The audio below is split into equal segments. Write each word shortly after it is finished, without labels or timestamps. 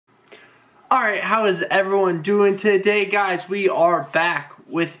Alright, how is everyone doing today, guys? We are back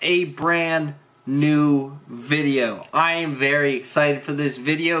with a brand new video. I am very excited for this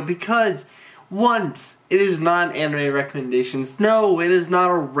video because, once, it is not anime recommendations. No, it is not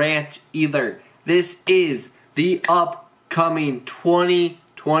a rant either. This is the upcoming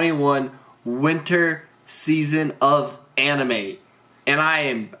 2021 winter season of anime. And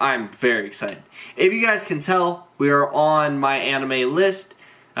I'm very excited. If you guys can tell, we are on MyAnimeList.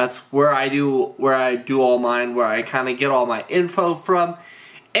 That's where I do all mine, where I kind of get all my info from.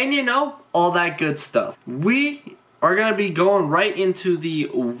 And you know, all that good stuff. We are going to be going right into the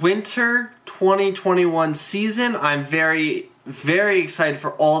winter 2021 season. I'm very, very excited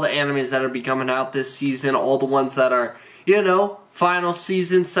for all the animes that are be coming out this season. All the ones that are, you know, final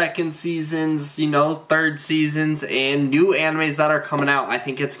season, second seasons, you know, third seasons, and new animes that are coming out. I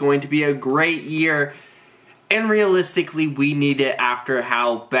think it's going to be a great year. And realistically, we need it after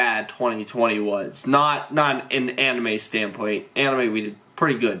how bad 2020 was. Not an anime standpoint. Anime, we did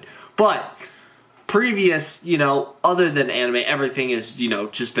pretty good. But previous, you know, other than anime, everything has, you know,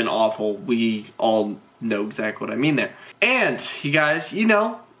 just been awful. We all know exactly what I mean there. And, you guys, you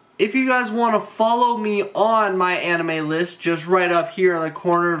know, if you guys want to follow me on MyAnimeList, just right up here in the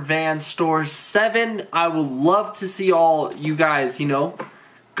corner, Van Storz 7, I would love to see all you guys, you know,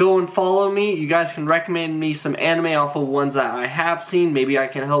 go and follow me. You guys can recommend me some anime off of ones that I have seen. Maybe I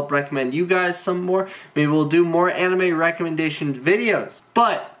can help recommend you guys some more. Maybe we'll do more anime recommendation videos.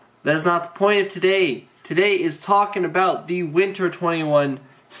 But that's not the point of today. Today is talking about the Winter 21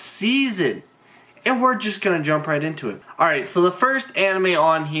 season. And we're just going to jump right into it. Alright, so the first anime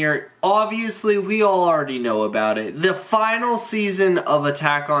on here, obviously we all already know about it. The final season of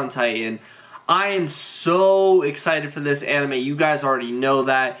Attack on Titan. I am so excited for this anime. You guys already know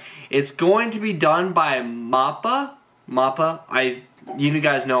that. It's going to be done by MAPPA. You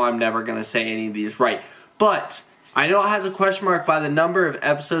guys know I'm never going to say any of these right. But I know it has a question mark by the number of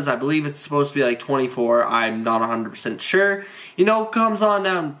episodes. I believe it's supposed to be like 24. I'm not 100% sure. You know, it comes on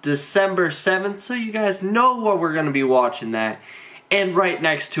now December 7th. So you guys know what we're going to be watching that. And right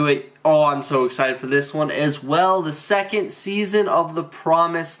next to it, oh, I'm so excited for this one as well. The second season of The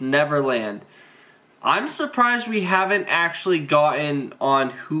Promised Neverland. I'm surprised we haven't actually gotten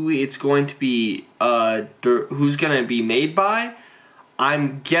on who it's going to be, who's going to be made by.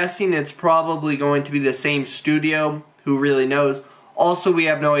 I'm guessing it's probably going to be the same studio. Who really knows? Also, we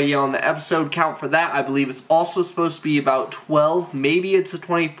have no idea on the episode count for that. I believe it's also supposed to be about 12. Maybe it's a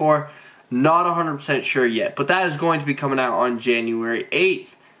 24. Not 100% sure yet. But that is going to be coming out on January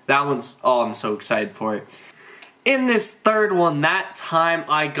 8th. That one's, oh, I'm so excited for it. In this third one, that time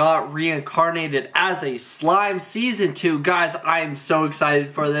I got reincarnated as a slime season 2. Guys, I am so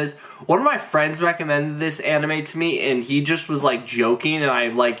excited for this. One of my friends recommended this anime to me, and he just was like joking, and I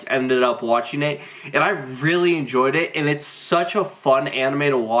like ended up watching it, and I really enjoyed it, and it's such a fun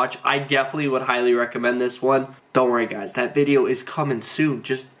anime to watch. I definitely would highly recommend this one. Don't worry, guys, that video is coming soon.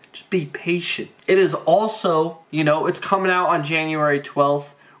 Just be patient. It is also, you know, it's coming out on January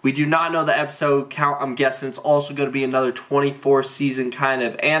 12th. We do not know the episode count. I'm guessing it's also going to be another 24 season kind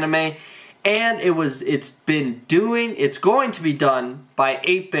of anime. And it's going to be done by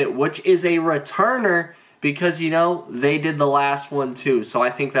 8-Bit, which is a returner because, you know, they did the last one too. So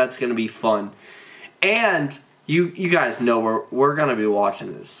I think that's going to be fun. And you guys know we're going to be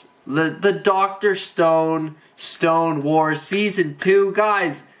watching this. The Dr. Stone Wars Season 2.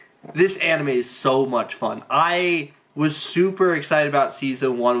 Guys, this anime is so much fun. I was super excited about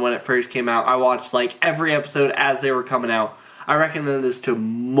Season 1 when it first came out. I watched like every episode as they were coming out. I recommended this to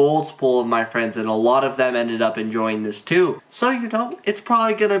multiple of my friends, and a lot of them ended up enjoying this too. So, you know, it's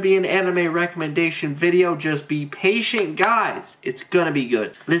probably going to be an anime recommendation video. Just be patient, guys. It's going to be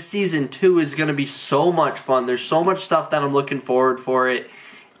good. This Season 2 is going to be so much fun. There's so much stuff that I'm looking forward for it.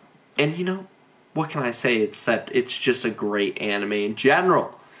 And, you know, what can I say except it's just a great anime in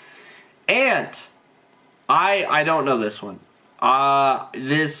general. And I don't know this one. I'm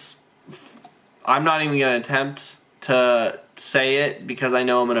not even going to attempt to say it because I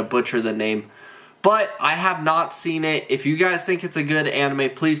know I'm going to butcher the name. But I have not seen it. If you guys think it's a good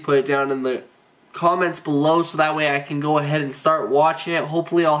anime, please put it down in the comments below so that way I can go ahead and start watching it.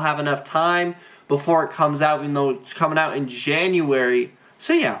 Hopefully I'll have enough time before it comes out, even though it's coming out in January.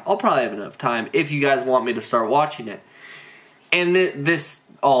 So yeah, I'll probably have enough time if you guys want me to start watching it. And this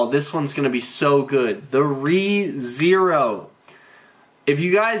one's going to be so good. The Re:Zero. If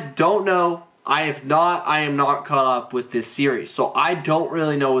you guys don't know, I am not caught up with this series. So I don't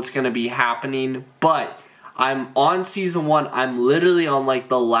really know what's going to be happening. But I'm on Season 1. I'm literally on like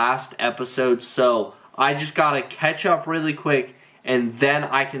the last episode. So I just got to catch up really quick and then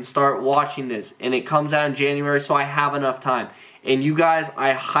I can start watching this. And it comes out in January, so I have enough time. And you guys,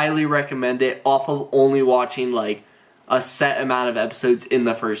 I highly recommend it off of only watching like a set amount of episodes in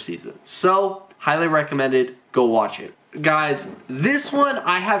the first season. So, highly recommended. Go watch it. Guys, this one,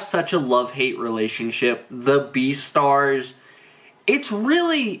 I have such a love-hate relationship. The Beastars,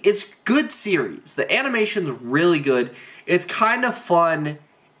 it's good series. The animation's really good. It's kind of fun.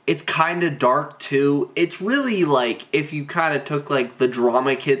 It's kind of dark too. It's really like if you kind of took like the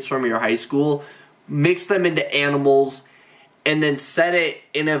drama kids from your high school, mixed them into animals, and then set it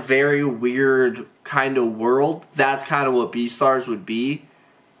in a very weird kind of world. That's kind of what Beastars would be.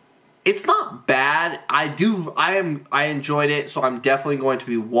 It's not bad. I enjoyed it, so I'm definitely going to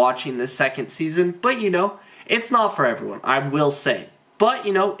be watching the second season. But, you know, it's not for everyone, I will say. But,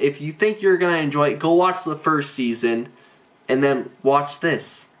 you know, if you think you're going to enjoy it, go watch the first season and then watch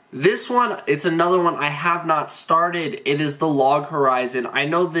this. This one, it's another one I have not started. It is The Log Horizon. I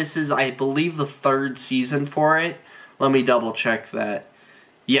know this is, I believe, the third season for it. Let me double check that.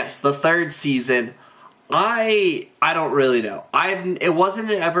 Yes, the third season. I don't really know. It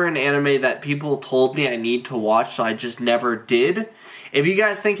wasn't ever an anime that people told me I need to watch, so I just never did. If you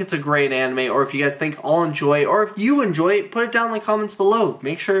guys think it's a great anime, or if you guys think I'll enjoy it, or if you enjoy it, put it down in the comments below.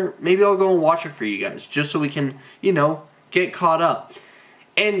 Make sure, maybe I'll go and watch it for you guys, just so we can, you know, get caught up.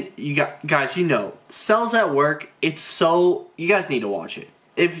 And you guys, you know, Cells at Work, you guys need to watch it.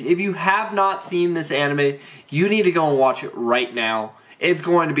 If you have not seen this anime, you need to go and watch it right now. It's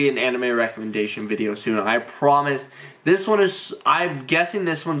going to be an anime recommendation video soon, I promise. This one is, I'm guessing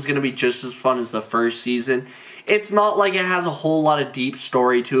this one's going to be just as fun as the first season. It's not like it has a whole lot of deep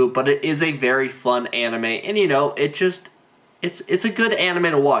story to it, but it is a very fun anime. And you know, it's a good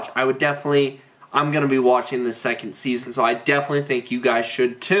anime to watch. I'm going to be watching the second season, so I definitely think you guys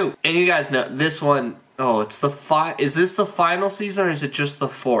should too. And you guys know, this one, is this the final season or is it just the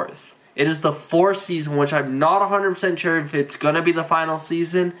fourth? It is the fourth season, which I'm not 100% sure if it's going to be the final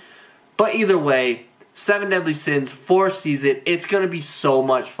season. But either way, Seven Deadly Sins, fourth season, it's going to be so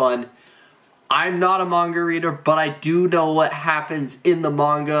much fun. I'm not a manga reader, but I do know what happens in the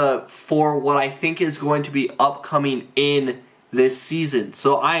manga for what I think is going to be upcoming in this season.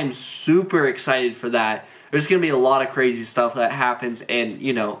 So I am super excited for that. There's going to be a lot of crazy stuff that happens, and,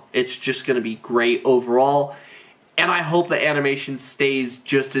 you know, it's just going to be great overall. And I hope the animation stays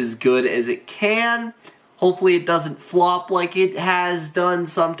just as good as it can. Hopefully it doesn't flop like it has done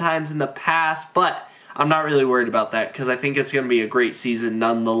sometimes in the past, but I'm not really worried about that because I think it's going to be a great season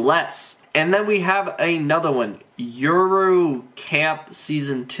nonetheless. And then we have another one, Yuru Camp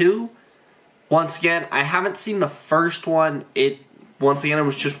Season 2. Once again, I haven't seen the first one. Once again, it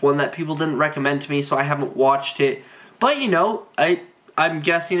was just one that people didn't recommend to me, so I haven't watched it. But, you know, I'm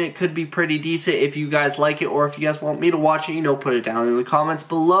guessing it could be pretty decent if you guys like it, or if you guys want me to watch it, you know, put it down in the comments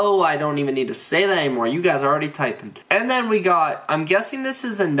below. I don't even need to say that anymore. You guys are already typing. And then we got, I'm guessing this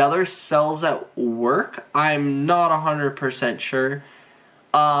is another Cells at Work. I'm not 100% sure.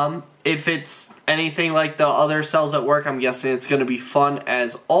 If it's anything like the other Cells at Work, I'm guessing it's going to be fun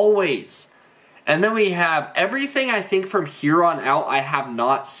as always. And then we have everything I think from here on out I have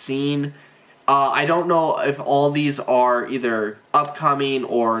not seen. I don't know if all these are either upcoming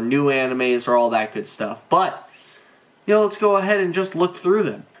or new animes or all that good stuff. But, you know, let's go ahead and just look through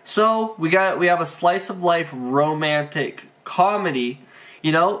them. So, we have a slice of life romantic comedy.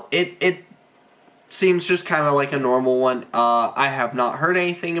 You know, it seems just kind of like a normal one. I have not heard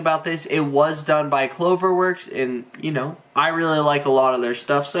anything about this. It was done by Cloverworks, and, you know, I really like a lot of their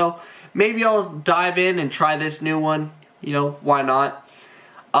stuff. So, maybe I'll dive in and try this new one. You know, why not?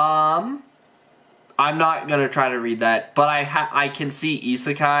 I'm not going to try to read that, but I can see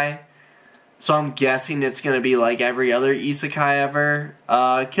isekai, so I'm guessing it's going to be like every other isekai ever.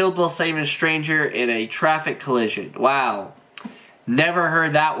 Killed while saving a stranger in a traffic collision. Wow. Never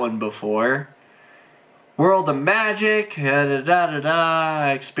heard that one before. World of Magic.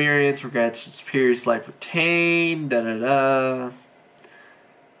 Experience, regrets, superior's life retained.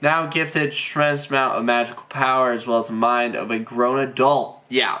 Now gifted tremendous amount of magical power as well as the mind of a grown adult.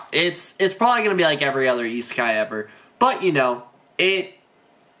 Yeah, it's probably going to be like every other isekai ever. But, you know, maybe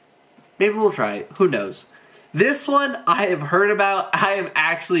we'll try it. Who knows? This one I have heard about. I am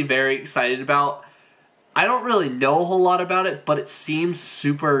actually very excited about. I don't really know a whole lot about it, but it seems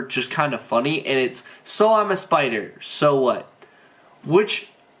super just kind of funny. And it's So I'm a Spider, So What? Which,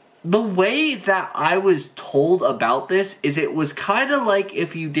 the way that I was told about this is it was kind of like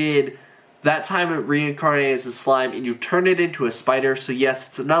if you did That Time It Reincarnated as a Slime and you turned it into a spider. So yes,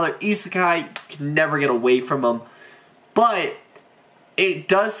 it's another isekai. You can never get away from them. But it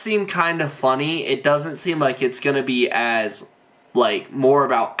does seem kind of funny. It doesn't seem like it's going to be as like more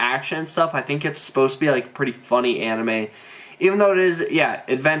about action stuff. I think it's supposed to be like a pretty funny anime. Even though it is, yeah,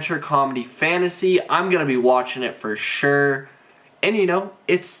 adventure, comedy, fantasy, I'm going to be watching it for sure. And you know,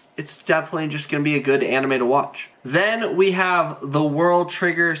 it's definitely just going to be a good anime to watch. Then we have the World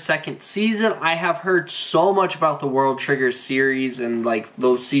Trigger second season. I have heard so much about the World Trigger series and like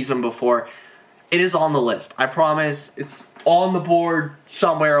the season before. It is on the list. I promise. It's on the board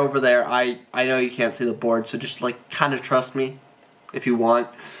somewhere over there. I know you can't see the board, so just like kind of trust me if you want.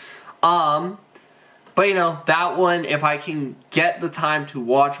 But you know, that one, if I can get the time to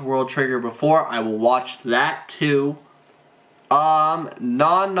watch World Trigger before, I will watch that too. Bayori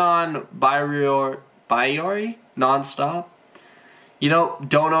Non-Stop. You know,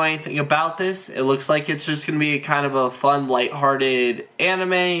 don't know anything about this. It looks like it's just going to be kind of a fun, lighthearted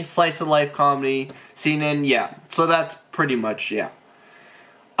anime, slice of life comedy, seinen, yeah. So that's pretty much, yeah.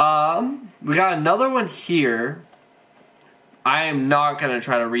 We got another one here. I am not going to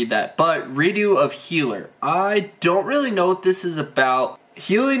try to read that, but Redo of Healer. I don't really know what this is about.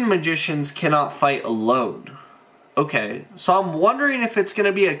 Healing magicians cannot fight alone. Okay, so I'm wondering if it's going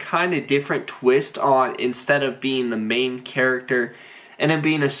to be a kind of different twist on, instead of being the main character and it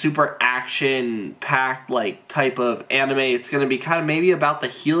being a super action-packed like type of anime, it's going to be kind of maybe about the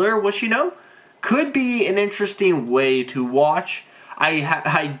healer, which, you know, could be an interesting way to watch.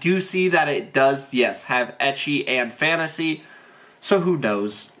 I do see that it does, yes, have ecchi and fantasy, so who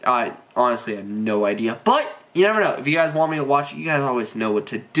knows? I honestly have no idea, but you never know. If you guys want me to watch it, you guys always know what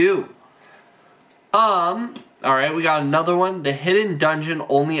to do. Alright, we got another one. The Hidden Dungeon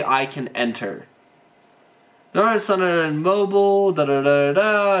Only I Can Enter. Notice on mobile,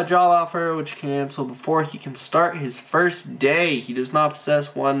 job offer, which can cancel before he can start his first day. He does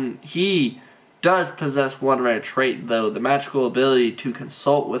possess one rare trait, though, the magical ability to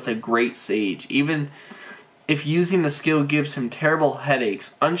consult with a great sage. Even if using the skill gives him terrible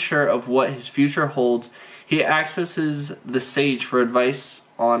headaches, unsure of what his future holds, he accesses the sage for advice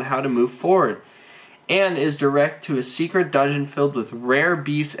on how to move forward, and is direct to a secret dungeon filled with rare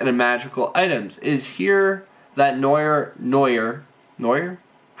beasts and magical items. It is here that Neuer,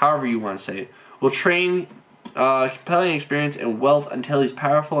 however you want to say it, will train compelling experience and wealth until he's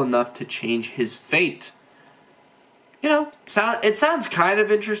powerful enough to change his fate. You know, it sounds kind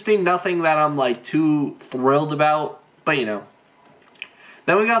of interesting. Nothing that I'm like too thrilled about, but you know.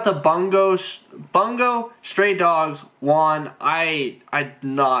 Then we got the Bungo Stray Dogs 1. I'm probably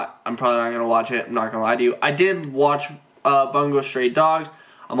not going to watch it. I'm not going to lie to you. I did watch Bungo Stray Dogs.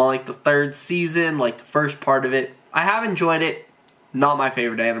 I'm on like the 3rd season, like the first part of it. I have enjoyed it. Not my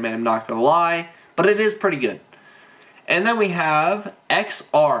favorite anime, I'm not going to lie. But it is pretty good. And then we have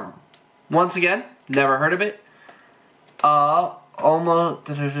X-Arm. Once again, never heard of it. Almost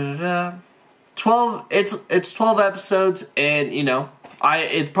 12. It's 12 episodes, and you know,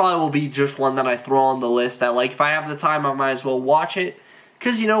 it probably will be just one that I throw on the list that, like, if I have the time, I might as well watch it.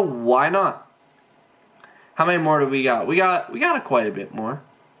 Because, you know, why not? How many more do we got? We got quite a bit more.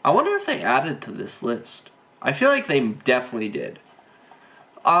 I wonder if they added to this list. I feel like they definitely did.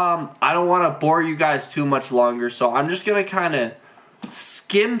 I don't want to bore you guys too much longer, so I'm just going to kind of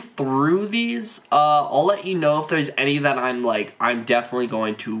skim through these. I'll let you know if there's any that I'm definitely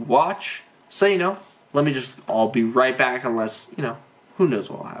going to watch. So, you know, I'll be right back, unless, you know, who knows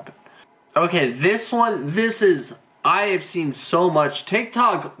what will happen. Okay, I have seen so much.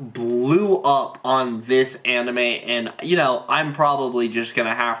 TikTok blew up on this anime, and, you know, I'm probably just going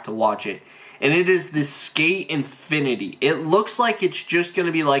to have to watch it. And it is this Skate Infinity. It looks like it's just going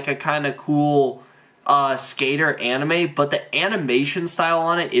to be like a kind of cool skater anime, but the animation style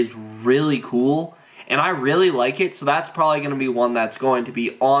on it is really cool. And I really like it, so that's probably going to be one that's going to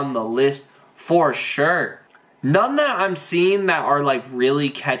be on the list for sure. None that I'm seeing that are like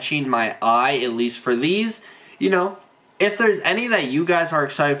really catching my eye, at least for these. You know, if there's any that you guys are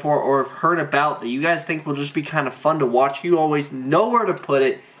excited for or have heard about that you guys think will just be kind of fun to watch, you always know where to put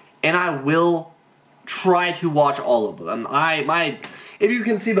it, and I will try to watch all of them. If you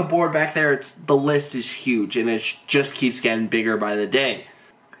can see the board back there, the list is huge, and it just keeps getting bigger by the day.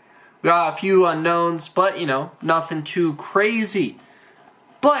 We got a few unknowns, but, you know, nothing too crazy.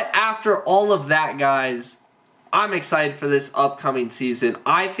 But after all of that, guys, I'm excited for this upcoming season.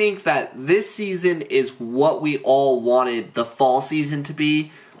 I think that this season is what we all wanted the fall season to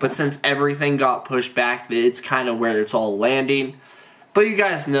be, but since everything got pushed back, it's kind of where it's all landing. But you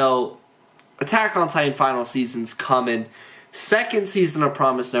guys know, Attack on Titan final season's coming. second season of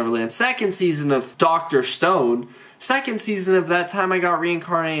Promised Neverland, second season of Dr. Stone, second season of That Time I Got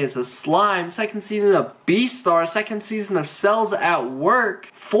Reincarnated as a Slime, second season of Beastar, second season of Cells at Work,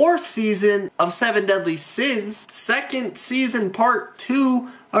 fourth season of Seven Deadly Sins, second season part 2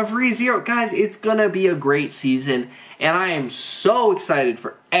 of ReZero. Guys, it's gonna be a great season, and I am so excited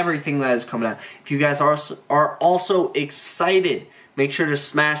for everything that is coming out. If you guys are also excited, make sure to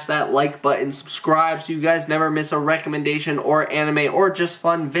smash that like button, subscribe so you guys never miss a recommendation or anime or just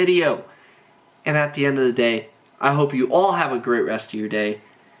fun video. And at the end of the day, I hope you all have a great rest of your day.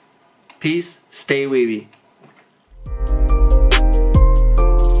 Peace, stay weeby.